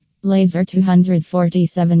Laser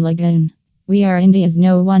 247 Lagoon. We are India's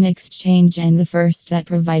no one exchange and the first that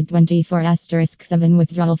provide 24/7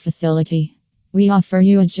 withdrawal facility. We offer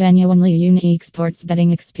you a genuinely unique sports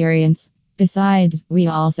betting experience. Besides, we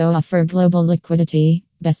also offer global liquidity,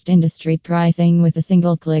 best industry pricing with a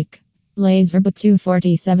single click. Laserbook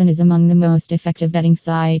 247 is among the most effective betting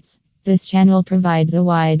sites. This channel provides a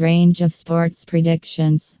wide range of sports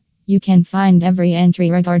predictions. You can find every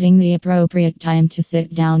entry regarding the appropriate time to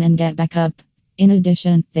sit down and get back up. In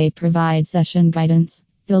addition, they provide session guidance.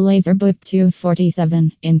 The Laserbook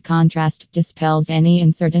 247, in contrast, dispels any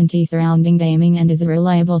uncertainty surrounding gaming and is a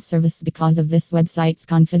reliable service because of this website's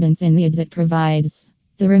confidence in the odds it provides.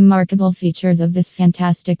 The remarkable features of this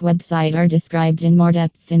fantastic website are described in more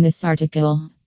depth in this article.